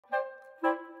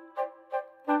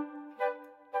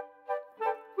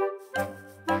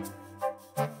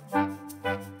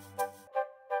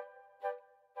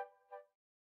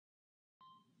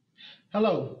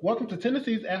Hello, welcome to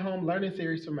Tennessee's at-home learning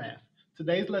series for math.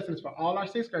 Today's lesson is for all our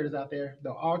sixth graders out there,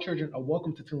 though all children are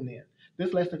welcome to tune in.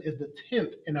 This lesson is the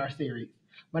 10th in our series.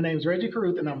 My name is Reggie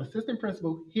Caruth, and I'm assistant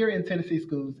principal here in Tennessee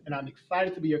Schools, and I'm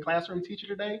excited to be your classroom teacher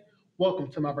today.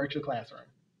 Welcome to my virtual classroom.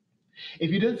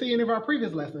 If you didn't see any of our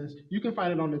previous lessons, you can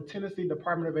find it on the Tennessee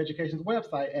Department of Education's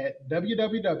website at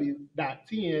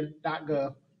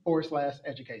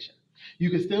www.tn.gov/education. You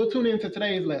can still tune in to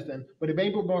today's lesson, but it may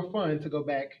be more fun to go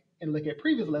back and look at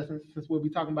previous lessons since we'll be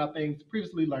talking about things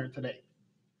previously learned today.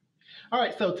 All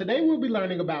right, so today we'll be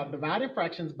learning about dividing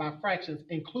fractions by fractions,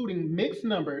 including mixed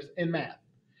numbers in math.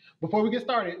 Before we get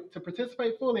started, to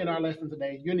participate fully in our lesson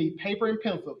today, you'll need paper and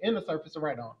pencil in the surface to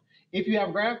write on. If you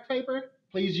have graph paper,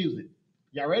 please use it.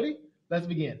 Y'all ready? Let's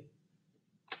begin.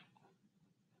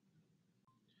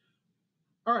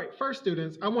 All right, first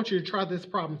students, I want you to try this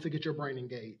problem to get your brain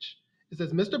engaged. It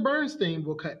says, Mr. Bernstein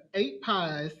will cut 8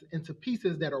 pies into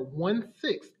pieces that are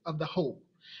 1/6 of the whole.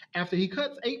 After he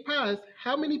cuts 8 pies,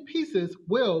 how many pieces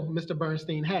will Mr.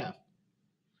 Bernstein have?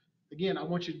 Again, I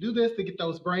want you to do this to get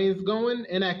those brains going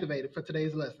and activated for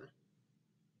today's lesson.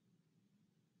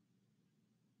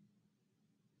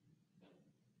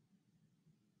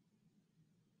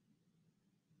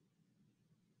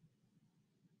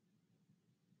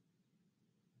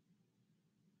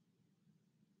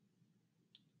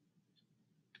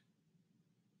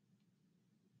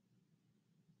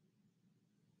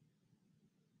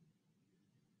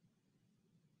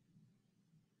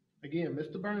 Again,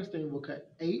 Mr. Bernstein will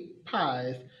cut 8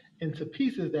 pies into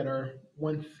pieces that are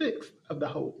 1/6 of the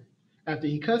whole. After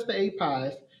he cuts the 8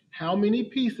 pies, how many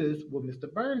pieces will Mr.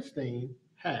 Bernstein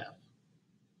have?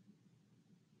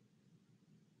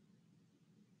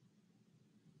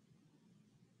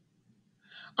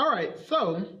 All right,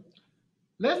 so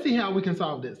let's see how we can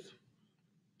solve this.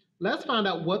 Let's find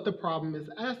out what the problem is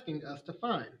asking us to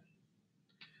find.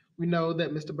 We know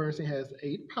that Mr. Bernstein has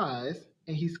 8 pies,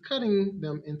 and he's cutting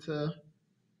them into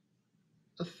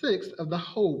 1/6 of the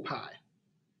whole pie.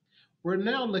 We're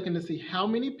now looking to see how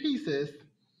many pieces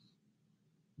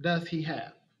does he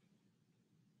have.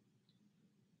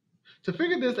 To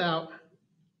figure this out,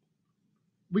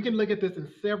 we can look at this in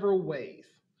several ways.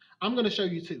 I'm going to show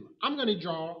you two. I'm going to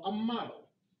draw a model.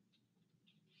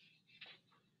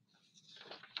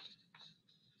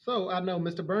 So I know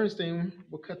Mr. Bernstein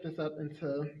will cut this up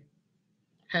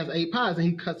has 8 pies, and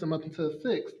he cuts them up into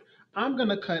 1/6. I'm going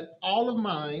to cut all of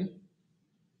mine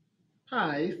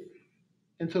pies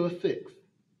into 1/6.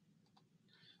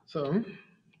 So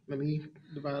let me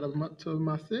divide them up to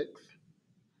my 6.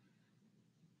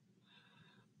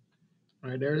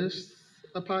 All right, there's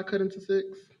a pie cut into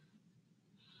 6.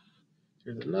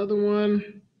 Here's another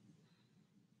one.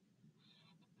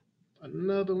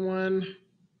 Another one.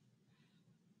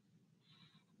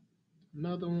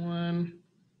 Another one.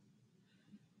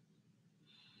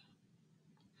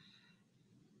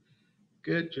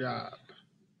 Good job.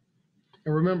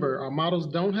 And remember, our models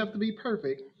don't have to be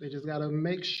perfect. They just got to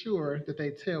make sure that they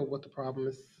tell what the problem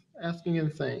is asking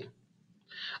and saying.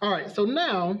 All right, so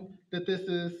now that this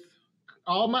is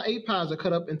all my 8 pies are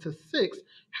cut up into 6,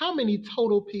 how many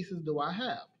total pieces do I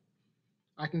have?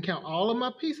 I can count all of my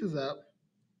pieces up,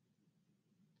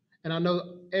 and I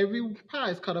know every pie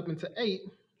is cut up into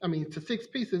 6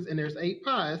 pieces, and there's 8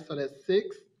 pies, so that's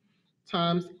 6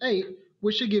 times 8,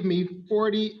 which should give me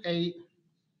 48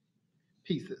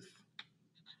 pieces.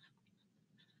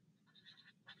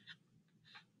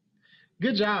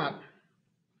 Good job.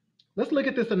 Let's look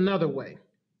at this another way.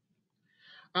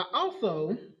 I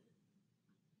also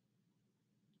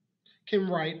can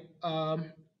write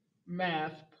a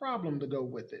math problem to go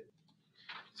with it.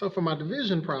 So for my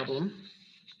division problem,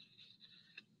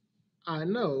 I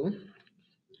know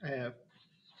I have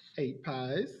 8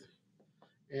 pies,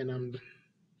 and I'm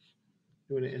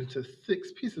doing it into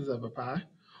 6 pieces of a pie.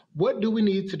 What do we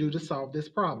need to do to solve this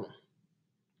problem?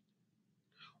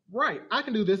 Right, I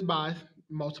can do this by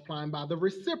multiplying by the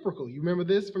reciprocal. You remember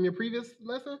this from your previous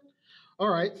lesson? All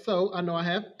right, so I know I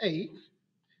have 8.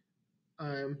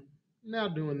 I'm now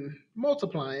doing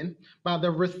multiplying by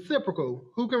the reciprocal.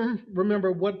 Who can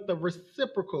remember what the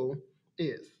reciprocal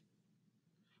is?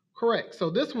 Correct. So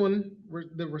this one,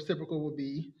 the reciprocal would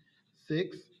be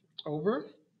 6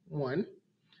 over 1.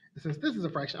 And since this is a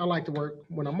fraction, I like to work,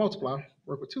 when I multiply,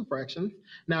 work with 2 fractions.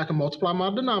 Now I can multiply my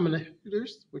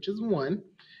denominators, which is 1,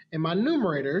 and my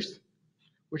numerators,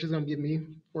 which is going to give me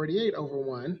 48 over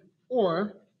 1,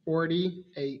 or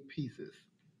 48 pieces.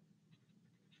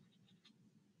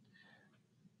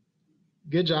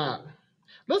 Good job.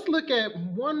 Let's look at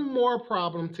one more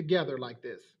problem together like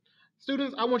this.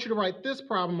 Students, I want you to write this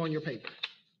problem on your paper.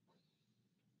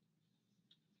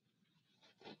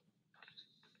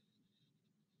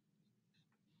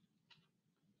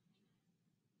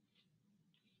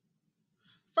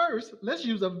 first, let's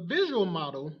use a visual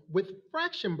model with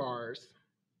fraction bars.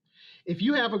 If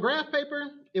you have a graph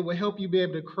paper, it will help you be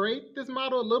able to create this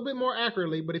model a little bit more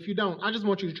accurately, but if you don't, I just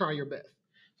want you to try your best.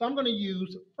 So I'm going to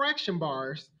use fraction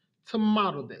bars to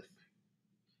model this.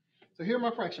 So here are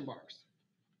my fraction bars.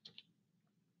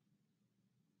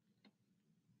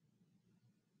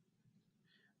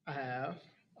 I have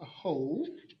a whole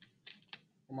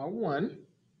for my 1.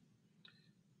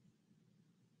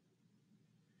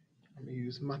 I'm going to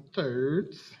use my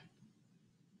thirds.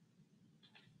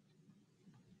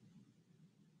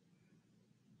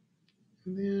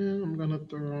 And then I'm going to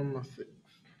throw on my 6.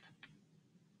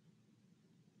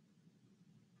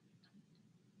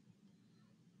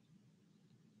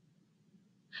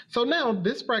 So now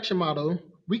this fraction model,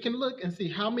 we can look and see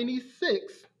how many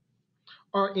 6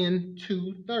 are in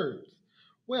 2/3.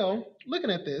 Well,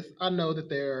 looking at this, I know that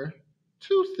there are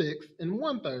 2 6 and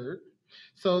 1/3.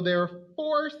 So there are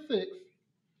 4 6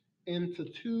 into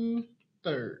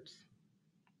 2/3.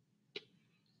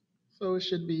 So it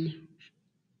should be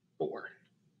 4.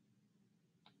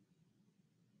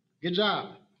 Good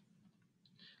job.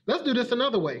 Let's do this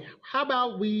another way. How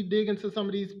about we dig into some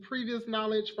of these previous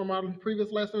knowledge from our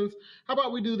previous lessons? How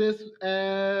about we do this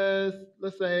as,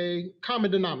 let's say,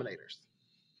 common denominators?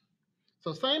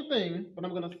 So same thing, but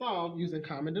I'm going to solve using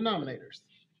common denominators.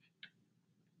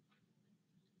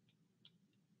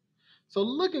 So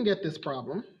looking at this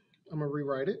problem, I'm going to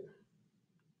rewrite it.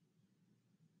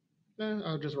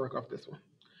 I'll just work off this one.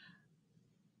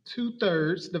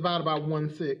 2/3 divided by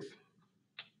 1/6.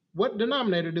 What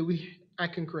denominator do I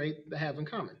can create that have in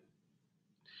common?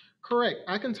 Correct.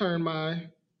 I can turn my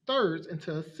thirds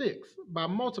into a 6 by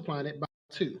multiplying it by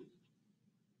 2.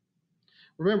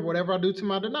 Remember, whatever I do to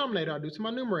my denominator, I do to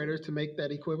my numerator to make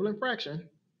that equivalent fraction.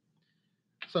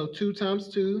 So 2 times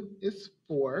 2 is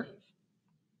 4.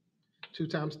 2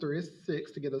 times 3 is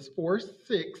 6 to get us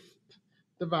 4/6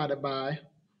 divided by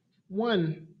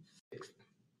 1/6.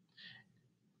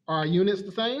 Are our units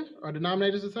the same? Are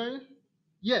denominators the same?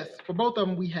 Yes, for both of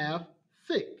them we have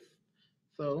 6.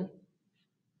 So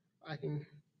I can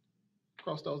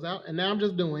cross those out. And now I'm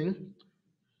just doing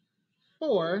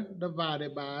 4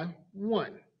 divided by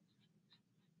 1.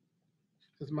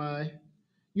 Because my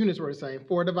units were the same.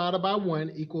 4 divided by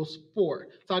 1 equals 4.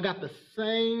 So I got the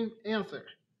same answer.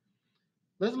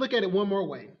 Let's look at it one more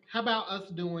way. How about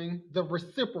us doing the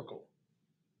reciprocal?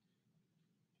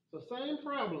 So same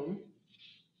problem.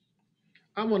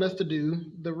 I want us to do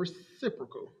the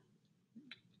reciprocal.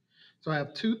 So I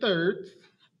have 2/3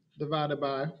 divided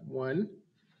by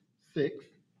 1/6.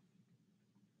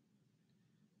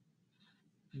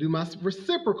 Do my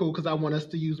reciprocal because I want us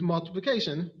to use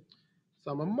multiplication.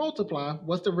 So I'm going to multiply.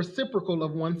 What's the reciprocal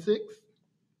of 1/6?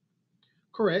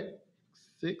 Correct.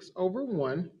 6 over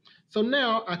 1. So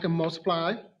now I can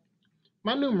multiply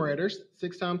my numerators.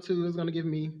 6 times 2 is going to give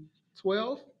me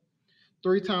 12.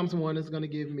 3 times 1 is going to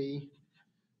give me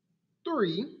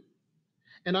 3.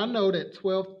 And I know that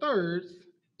 12/3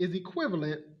 is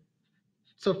equivalent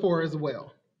to 4 as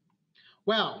well.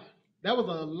 Wow, that was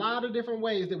a lot of different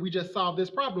ways that we just solved this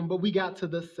problem, but we got to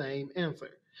the same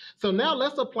answer. So now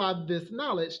let's apply this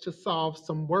knowledge to solve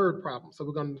some word problems. So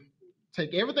we're going to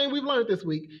take everything we've learned this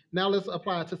week. Now let's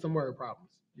apply it to some word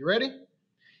problems. You ready?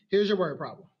 Here's your word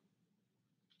problem.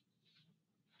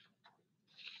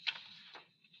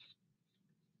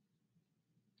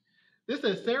 This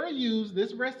says Sarah used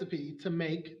this recipe to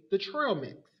make the trail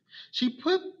mix. She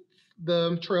put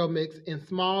the trail mix in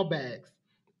small bags.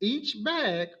 Each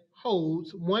bag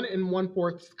holds 1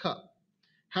 1/4 cup.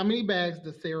 How many bags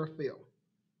does Sarah fill?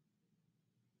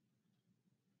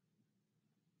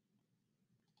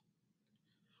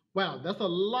 Wow, that's a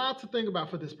lot to think about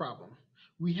for this problem.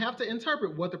 We have to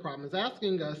interpret what the problem is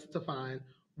asking us to find.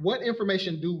 What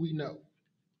information do we know?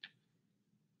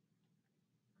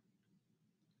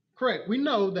 Correct. We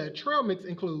know that trail mix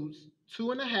includes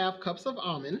 2½ cups of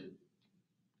almond,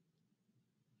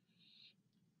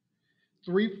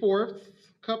 3/4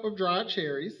 cup of dried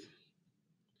cherries,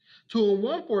 2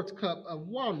 1/4 cup of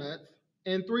walnuts,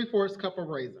 and 3/4 cup of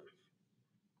raisins.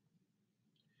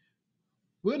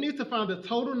 We'll need to find the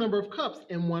total number of cups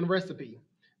in one recipe.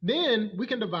 Then we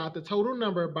can divide the total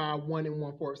number by 1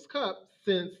 1/4 cup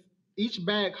since each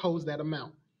bag holds that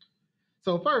amount.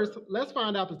 So first, let's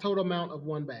find out the total amount of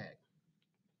one bag.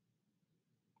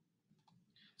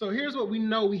 So here's what we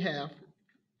know we have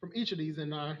from each of these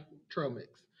in our trail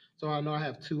mix. So I know I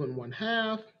have 2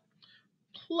 1/2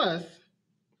 plus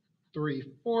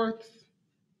 3/4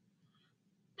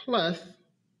 plus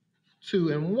 2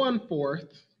 1/4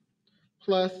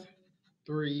 plus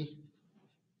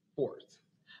 3/4.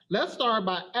 Let's start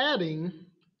by adding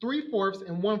 3/4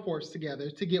 and 1/4 together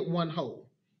to get one whole.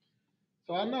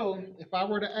 So I know if I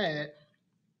were to add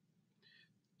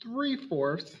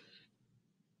 3/4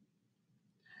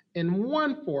 and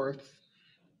 1/4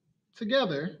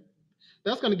 together,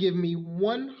 that's going to give me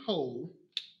one whole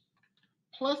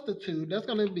plus the 2, that's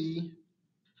going to be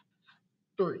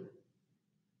 3.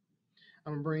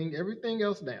 I'm going to bring everything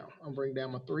else down. I'm going to bring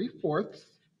down my 3/4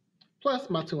 plus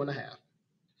my 2.5.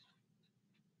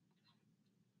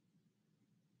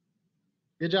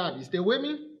 Good job. You still with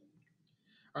me?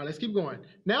 All right, let's keep going.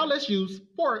 Now let's use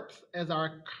fourths as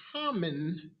our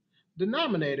common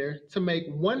denominator to make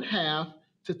 1/2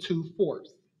 to 2/4.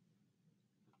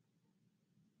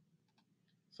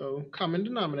 So common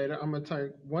denominator, I'm going to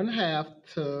turn 1/2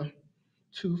 to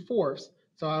 2/4.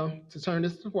 So to turn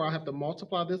this to 4, I have to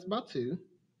multiply this by 2.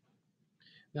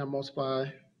 Now multiply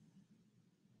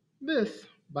this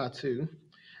by 2.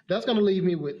 That's going to leave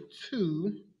me with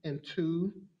 2 and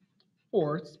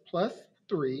 2/4 plus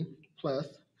 3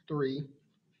 plus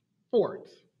 3/4.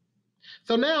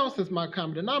 So now, since my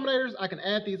common denominators, I can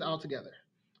add these all together.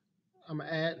 I'm going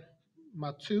to add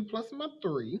my 2 plus my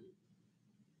 3,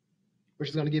 which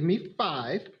is going to give me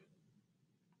 5,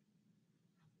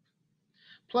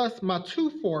 plus my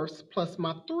 2/4 plus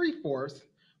my 3/4,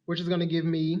 which is going to give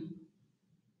me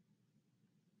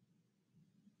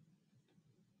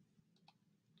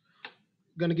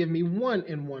 1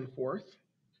 and 1/4.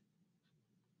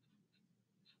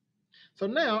 So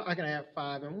now I can add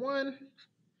 5 and 1.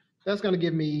 That's going to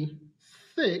give me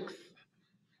 6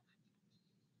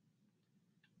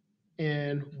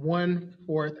 and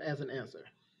 1/4 as an answer.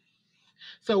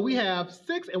 So we have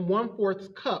 6 and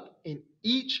 1/4 cup in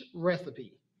each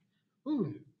recipe.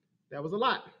 Ooh, that was a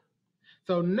lot.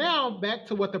 So now back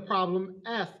to what the problem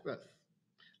asks us.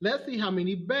 Let's see how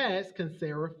many bags can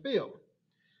Sarah fill.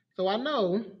 So I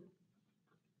know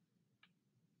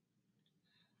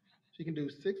she can do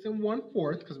 6 and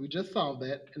 1/4 because we just solved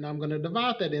that. And I'm going to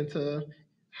divide that into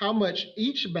how much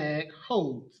each bag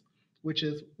holds, which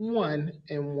is 1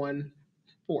 and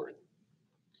 1/4.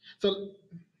 So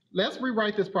let's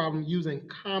rewrite this problem using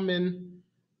common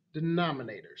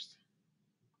denominators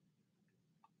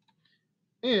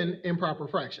in improper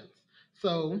fractions.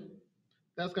 So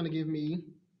that's going to give me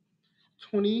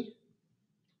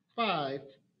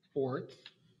 25/4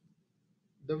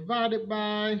 divided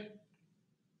by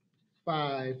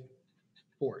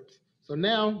 5/4. So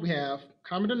now we have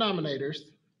common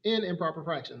denominators in improper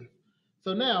fractions.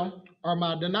 So now, are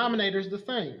my denominators the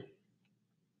same?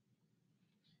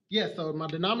 Yes, so my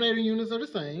denominator units are the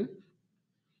same.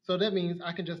 So that means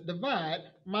I can just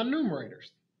divide my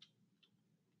numerators.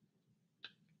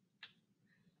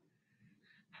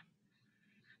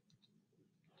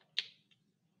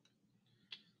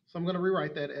 So I'm going to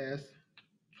rewrite that as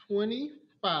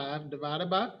 25 divided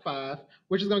by 5,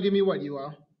 which is going to give me what, you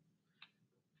all?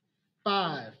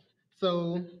 5.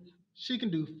 So she can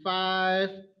do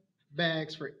 5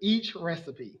 bags for each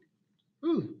recipe.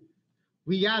 Ooh,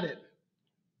 we got it.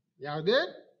 Y'all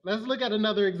good? Let's look at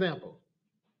another example.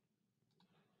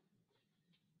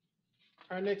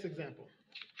 Our next example.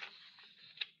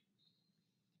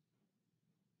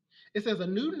 It says a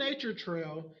new nature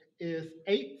trail is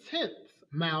 8/10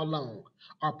 mile long.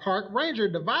 Our park ranger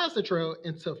divides the trail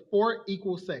into 4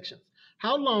 equal sections.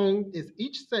 How long is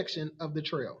each section of the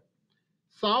trail?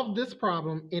 Solve this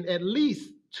problem in at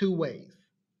least 2 ways.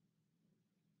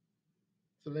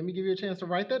 So let me give you a chance to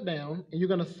write that down, and you're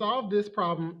going to solve this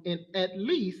problem in at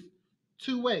least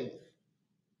 2 ways.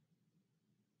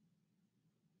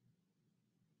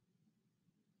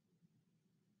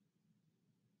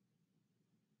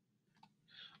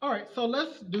 All right, so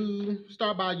let's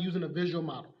start by using a visual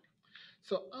model.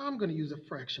 So I'm going to use a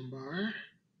fraction bar.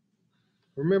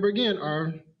 Remember again,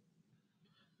 our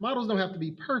models don't have to be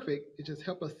perfect. It just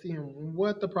helps us see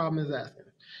what the problem is asking.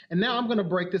 And now I'm going to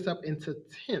break this up into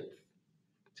 10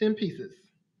 pieces.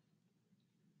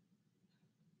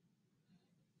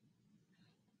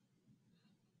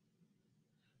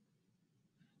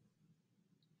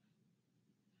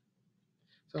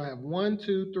 So I have 1,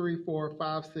 2, 3, 4,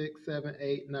 5, 6, 7,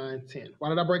 8, 9, 10. Why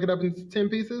did I break it up into 10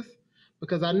 pieces?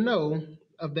 Because I know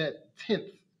of that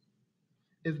 10th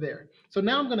is there. So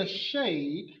now I'm going to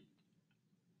shade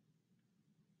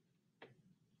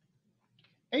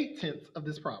 8/10 of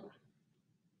this problem.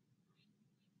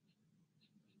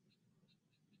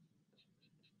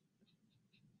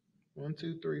 One,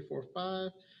 2, 3, 4,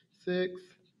 5, 6,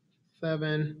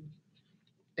 7,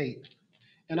 8.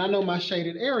 And I know my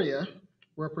shaded area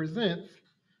represents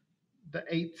the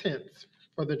 8/10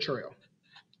 for the trail.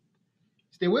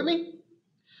 Still with me?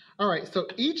 All right, so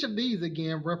each of these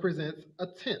again represents a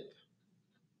 10th.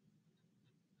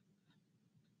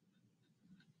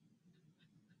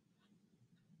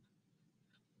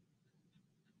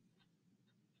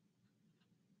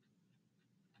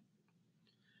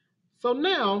 So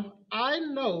now I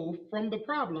know from the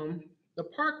problem, the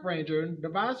park ranger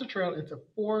divides the trail into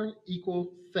 4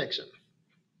 equal sections.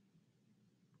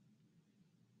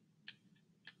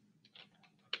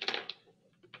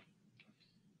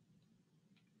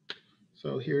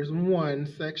 So here's 1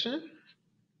 section,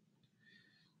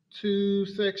 2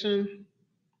 sections,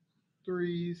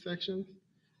 3 sections,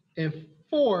 and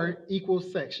 4 equal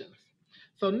sections.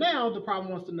 So now the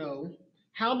problem wants to know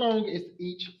how long is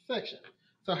each section.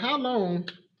 So how long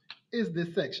is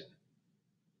this section?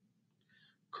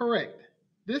 Correct.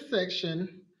 This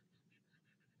section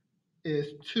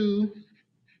is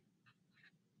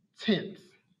 2/10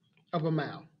 of a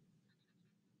mile.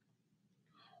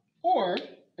 Or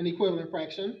an equivalent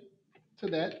fraction to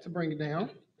that, to bring it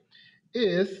down,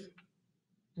 is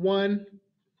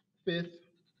 1/5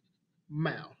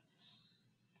 mile.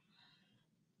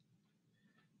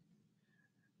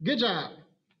 Good job.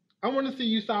 I want to see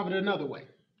you solve it another way.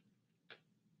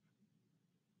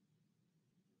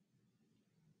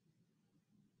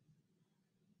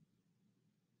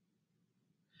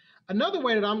 Another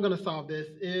way that I'm going to solve this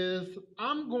is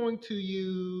I'm going to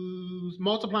use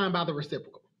multiplying by the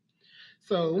reciprocal.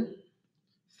 So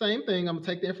same thing, I'm going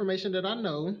to take the information that I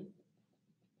know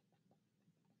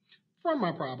from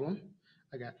my problem.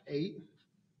 I got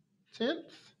 8/10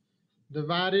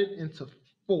 divided into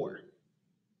 4.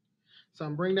 So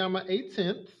I'm bringing down my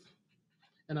 8/10,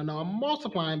 and I know I'm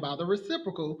multiplying by the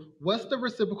reciprocal. What's the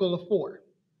reciprocal of 4?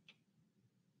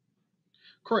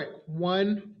 Correct,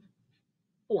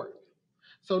 1/4.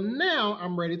 So now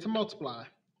I'm ready to multiply.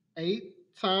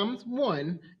 8 times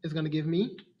 1 is going to give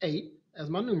me 8 as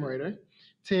my numerator.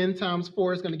 10 times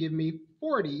 4 is going to give me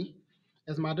 40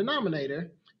 as my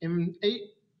denominator. And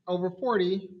 8 over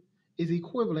 40 is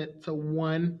equivalent to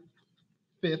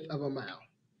 1/5 of a mile.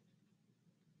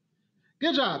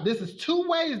 Good job. This is 2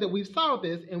 ways that we've solved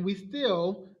this, and we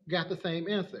still got the same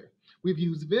answer. We've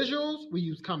used visuals, we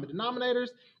used common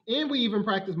denominators, and we even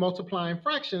practiced multiplying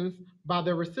fractions by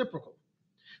their reciprocal.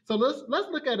 So let's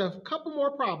look at a couple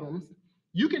more problems.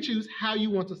 You can choose how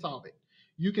you want to solve it.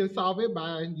 You can solve it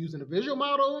by using a visual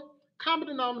model, common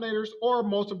denominators, or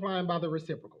multiplying by the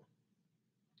reciprocal.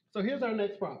 So here's our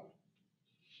next problem,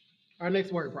 our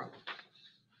next word problem.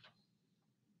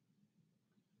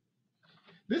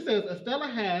 This says Estella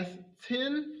has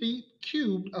 10 feet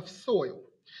cubed of soil.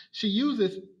 She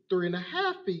uses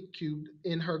 3.5 feet cubed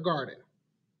in her garden.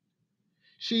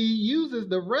 She uses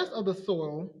the rest of the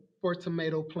soil for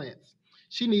tomato plants.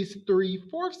 She needs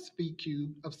 3/4 feet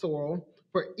cubed of soil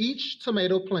for each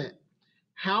tomato plant.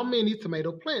 How many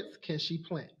tomato plants can she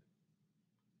plant?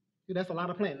 That's a lot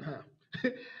of planting, huh?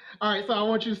 All right, so I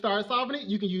want you to start solving it.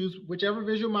 You can use whichever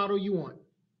visual model you want.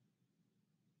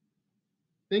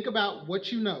 Think about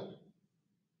what you know.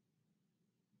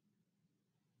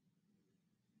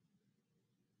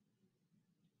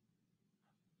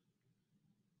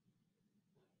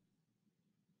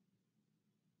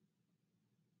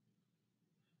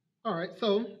 All right,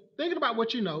 so thinking about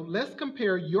what you know, let's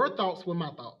compare your thoughts with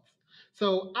my thoughts.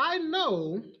 So I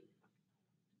know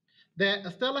that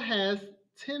Estella has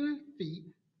 10 feet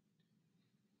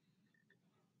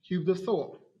cubed of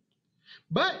soil,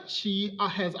 but she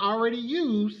has already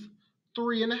used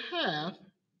 3.5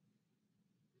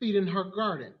 feet in her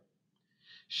garden.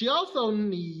 She also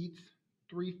needs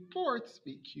 3/4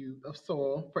 feet cubed of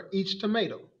soil for each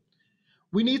tomato.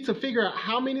 We need to figure out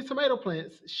how many tomato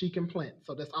plants she can plant.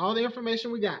 So that's all the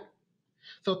information we got.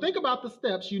 So think about the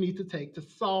steps you need to take to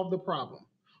solve the problem.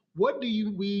 What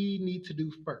do we need to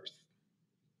do first?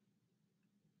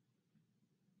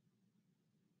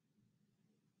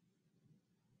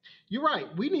 You're right.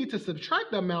 We need to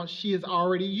subtract the amount she has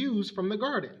already used from the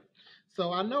garden.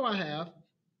 So I know I have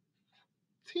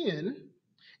 10,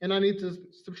 and I need to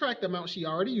subtract the amount she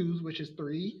already used, which is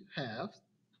 3/2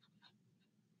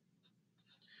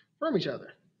 from each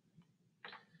other.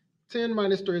 10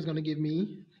 minus 3 is going to give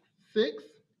me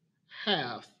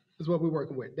 6/2 is what we're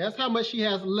working with. That's how much she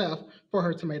has left for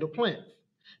her tomato plants.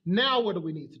 Now what do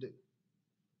we need to do?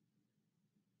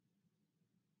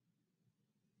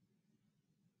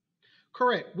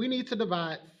 Correct. We need to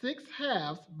divide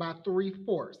 6/2 by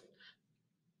 3/4.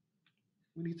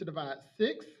 We need to divide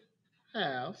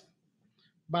 6/2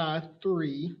 by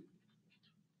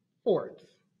 3/4.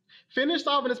 Finish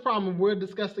solving this problem. We'll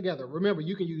discuss together. Remember,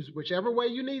 you can use whichever way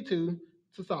you need to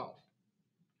solve.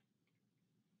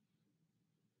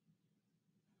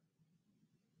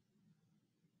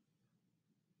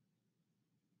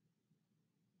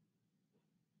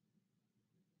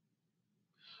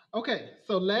 Okay,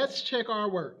 so let's check our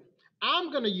work. I'm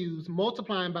going to use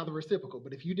multiplying by the reciprocal,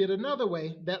 but if you did another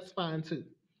way, that's fine too.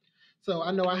 So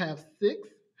I know I have 6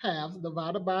 halves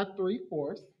divided by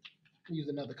 3/4. Use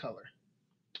another color.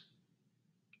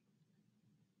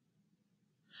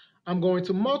 I'm going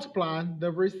to multiply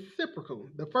the reciprocal.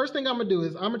 The first thing I'm going to do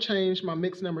is I'm going to change my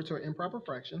mixed number to an improper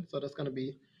fraction. So that's going to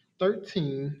be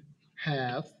 13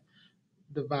 halves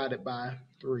divided by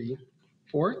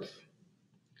 3/4.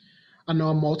 I know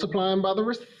I'm multiplying by the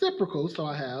reciprocal, so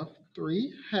I have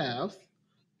 3 halves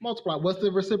multiply. What's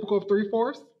the reciprocal of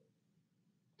 3/4?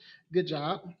 Good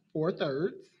job,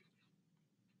 4/3.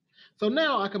 So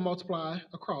now I can multiply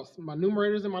across my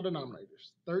numerators and my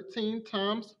denominators. 13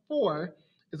 times 4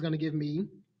 is going to give me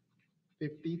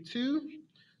 52.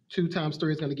 2 times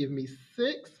 3 is going to give me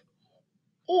 6.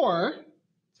 Or,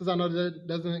 since I know that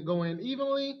doesn't go in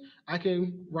evenly, I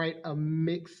can write a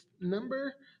mixed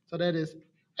number. So that is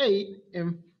 8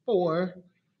 and 4,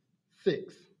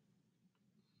 6.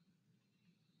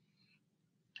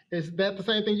 Is that the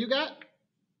same thing you got?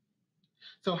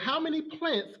 So how many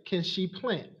plants can she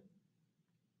plant?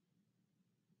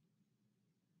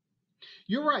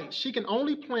 You're right. She can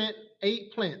only plant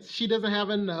 8 plants. She doesn't have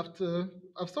enough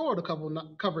of soil to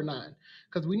cover 9,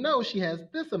 because we know she has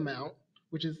this amount,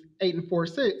 which is 8 and 4,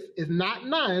 6, is not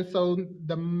 9. So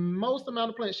the most amount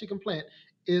of plants she can plant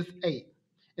is 8.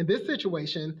 In this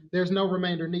situation, there's no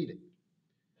remainder needed.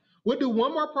 We'll do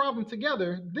one more problem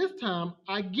together. This time,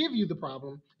 I give you the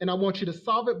problem, and I want you to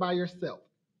solve it by yourself.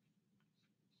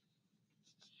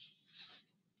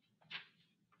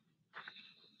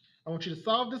 I want you to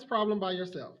solve this problem by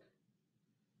yourself.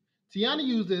 Tiana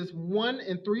uses 1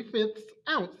 3/5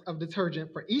 ounce of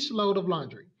detergent for each load of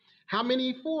laundry. How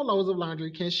many full loads of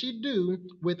laundry can she do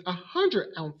with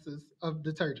 100 ounces of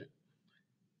detergent?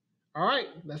 All right,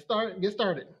 let's get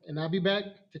started, and I'll be back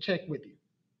to check with you.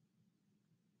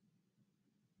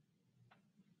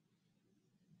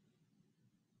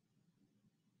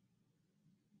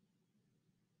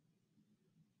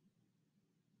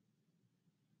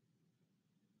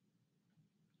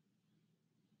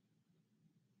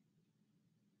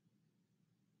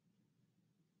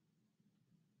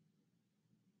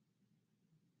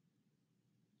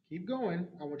 Keep going.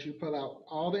 I want you to pull out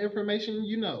all the information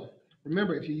you know.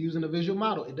 Remember, if you're using a visual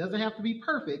model, it doesn't have to be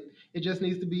perfect. It just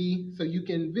needs to be so you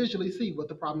can visually see what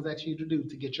the problem is asking you to do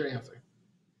to get your answer.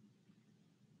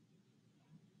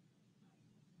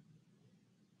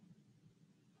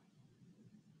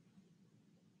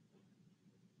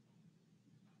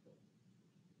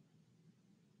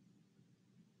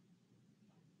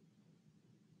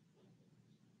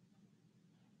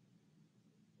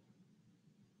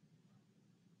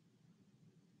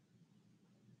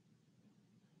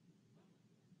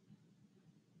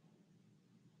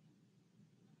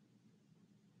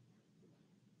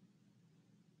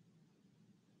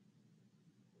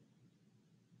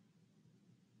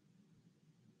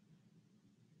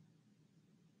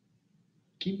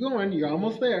 Keep going. You're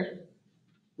almost there.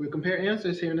 We'll compare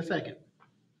answers here in a second.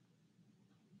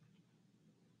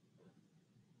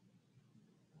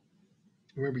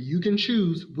 Remember, you can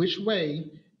choose which way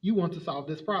you want to solve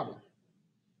this problem.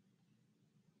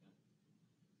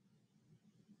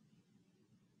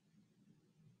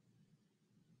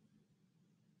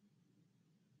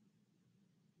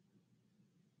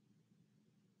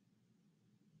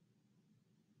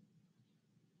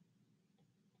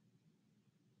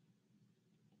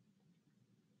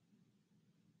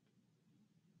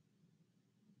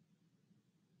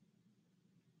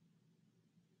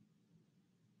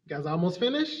 You guys almost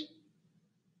finished?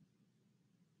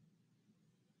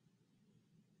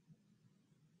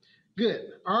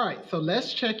 Good. All right, so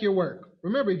let's check your work.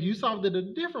 Remember, if you solved it a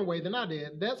different way than I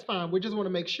did, that's fine. We just want to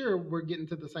make sure we're getting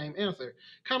to the same answer.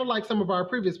 Kind of like some of our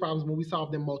previous problems when we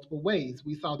solved them multiple ways.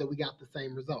 We saw that we got the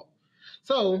same result.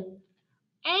 So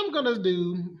I'm going to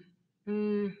do,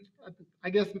 I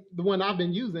guess the one I've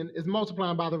been using is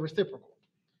multiplying by the reciprocal.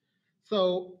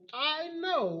 So I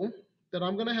know that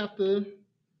I'm going to have to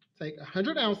take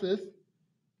 100 ounces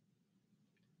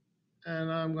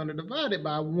and I'm going to divide it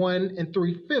by 1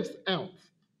 3/5 ounce.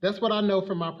 That's what I know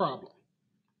from my problem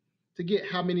to get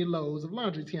how many loads of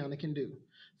laundry Tiana can do.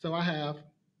 So I have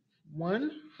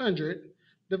 100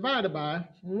 divided by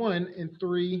 1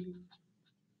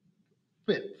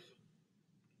 3/5.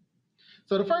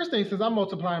 So the first thing, since I'm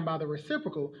multiplying by the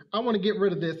reciprocal, I want to get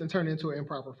rid of this and turn it into an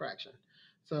improper fraction.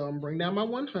 So I'm going to bring down my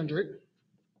 100.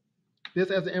 This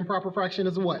as an improper fraction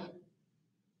is what?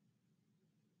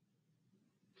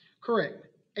 Correct,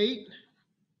 8/5.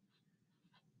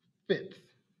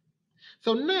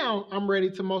 So now I'm ready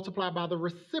to multiply by the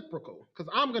reciprocal, because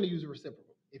I'm going to use a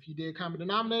reciprocal. If you did common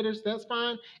denominators, that's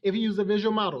fine. If you use a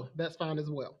visual model, that's fine as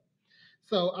well.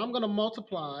 So I'm going to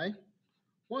multiply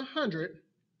 100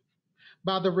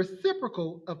 by the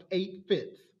reciprocal of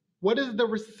 8/5. What is the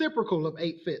reciprocal of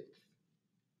 8/5?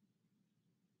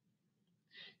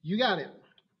 You got it.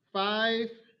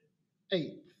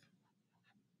 5/8.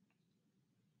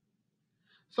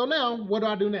 So now, what do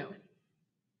I do now?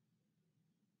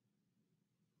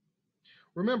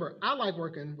 Remember, I like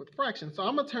working with fractions, so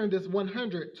I'm going to turn this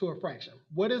 100 to a fraction.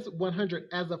 What is 100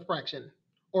 as a fraction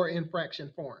or in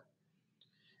fraction form?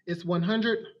 It's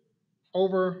 100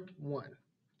 over 1.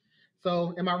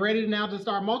 So am I ready now to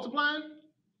start multiplying?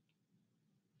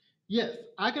 Yes,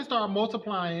 I can start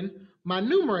multiplying my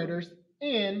numerators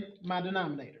and my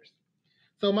denominators.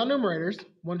 So my numerators,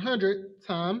 100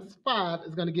 times 5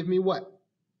 is going to give me what?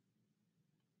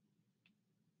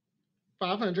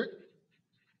 500.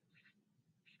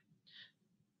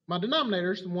 My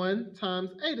denominators, 1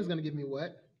 times 8 is going to give me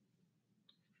what?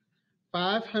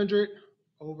 500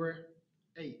 over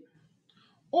 8.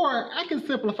 Or I can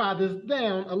simplify this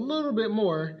down a little bit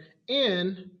more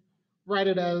and write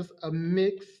it as a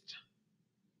mixed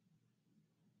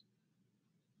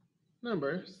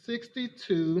number,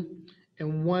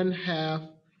 62.5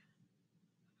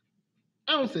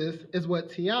 ounces is what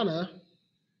Tiana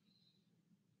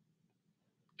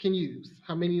can use,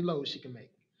 how many loaves she can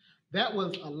make. That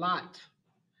was a lot.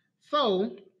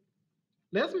 So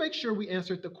let's make sure we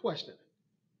answered the question.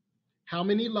 How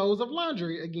many loads of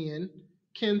laundry, again,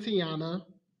 can Tiana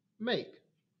make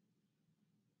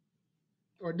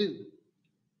or do?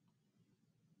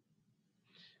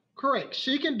 Correct.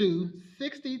 She can do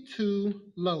 62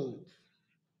 loads.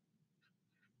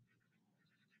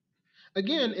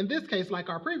 Again, in this case, like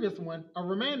our previous one, a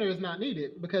remainder is not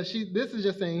needed because this is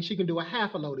just saying she can do a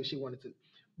half a load if she wanted to.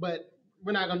 But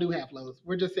we're not going to do half loads.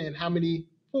 We're just saying how many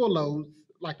full loads,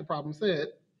 like the problem said,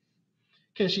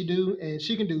 can she do? And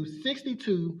she can do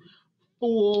 62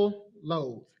 full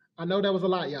loads. I know that was a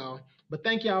lot, y'all, but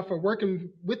thank y'all for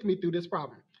working with me through this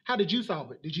problem. How did you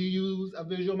solve it? Did you use a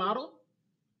visual model?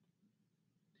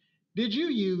 Did you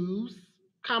use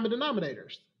common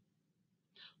denominators?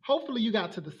 Hopefully you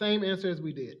got to the same answer as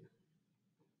we did.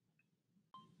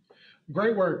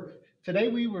 Great work. Today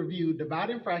we reviewed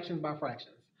dividing fractions by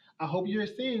fractions. I hope you're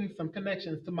seeing some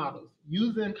connections to models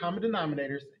using common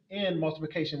denominators and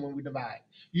multiplication when we divide.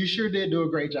 You sure did do a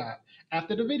great job.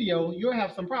 After the video, you'll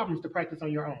have some problems to practice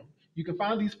on your own. You can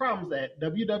find these problems at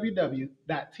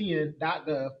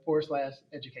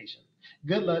www.tn.gov/education.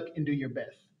 Good luck and do your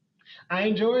best. I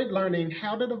enjoyed learning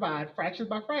how to divide fractions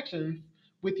by fractions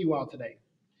with you all today.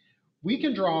 We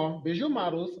can draw visual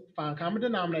models, find common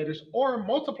denominators, or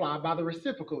multiply by the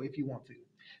reciprocal if you want to.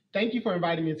 Thank you for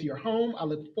inviting me into your home. I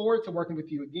look forward to working with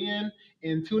you again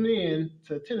and tuning in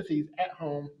to Tennessee's At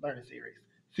Home Learning Series.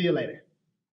 See you later.